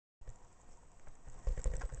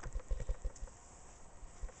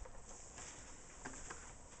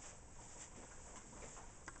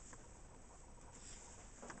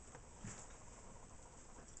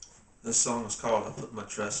This song is called I Put My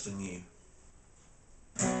Trust in You.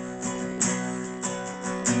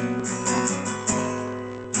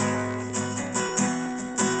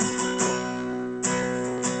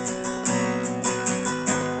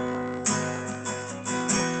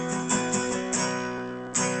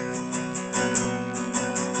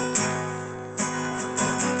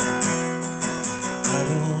 I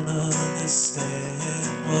don't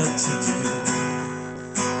understand what to do.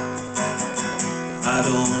 I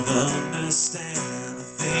don't understand the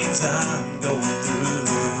things I'm going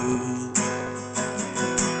through.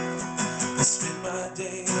 I spend my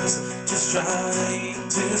days just trying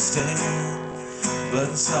to stand, but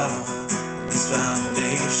it's hard. This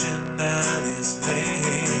foundation that is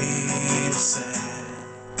made of sand.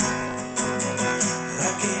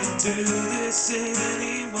 I can't do this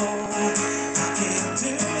anymore. I can't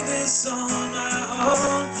do this on my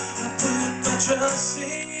own. I put my trust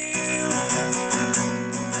in you,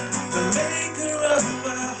 the maker of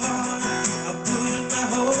my heart. I put my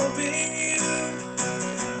hope in you.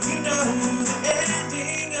 You know the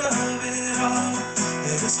ending of it all.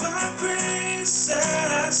 It is by grace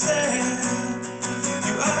that I stand.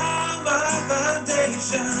 You are my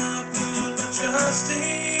foundation. I put my trust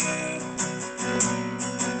in you,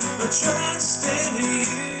 my trust in you.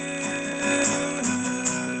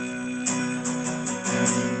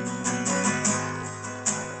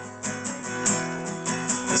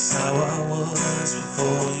 That's how I was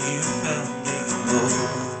before you found me,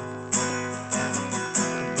 Lord.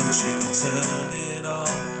 But you turned it all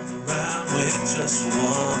around with just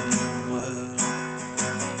one word.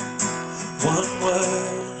 One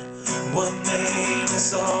word, one name,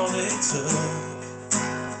 that's all it took.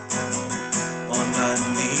 On my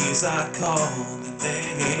knees I called the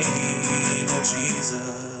name of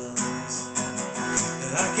Jesus.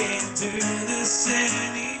 I can't do this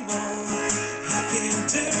anymore. I can't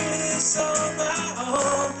do this on my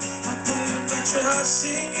own. I put my trust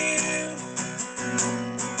in you,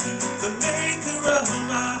 the maker of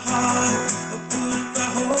my heart. I put my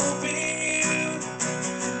hope in you.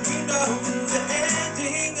 You know the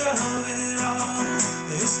ending of it all.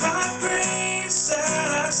 It's by grace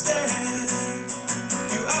that I stand.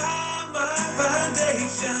 You are my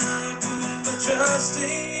foundation. I put my trust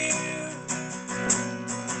in you,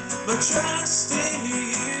 my trust in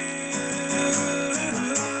you.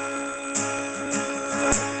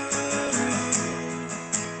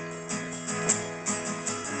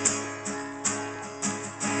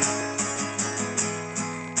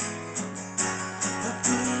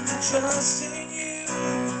 Trust in you,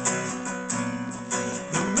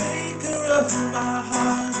 the maker of my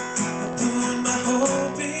heart. I put my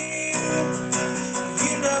hope in you.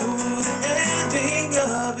 You know the ending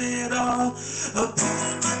of it all. I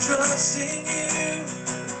put my trust in you,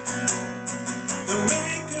 the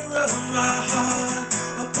maker of my heart.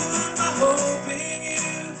 I put my hope in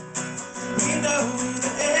you. You know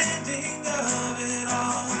the ending of it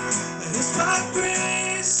all. It's by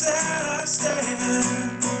grace that I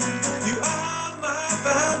stand. You are my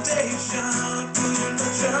foundation. Put my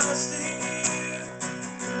trust in you,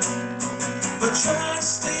 my trust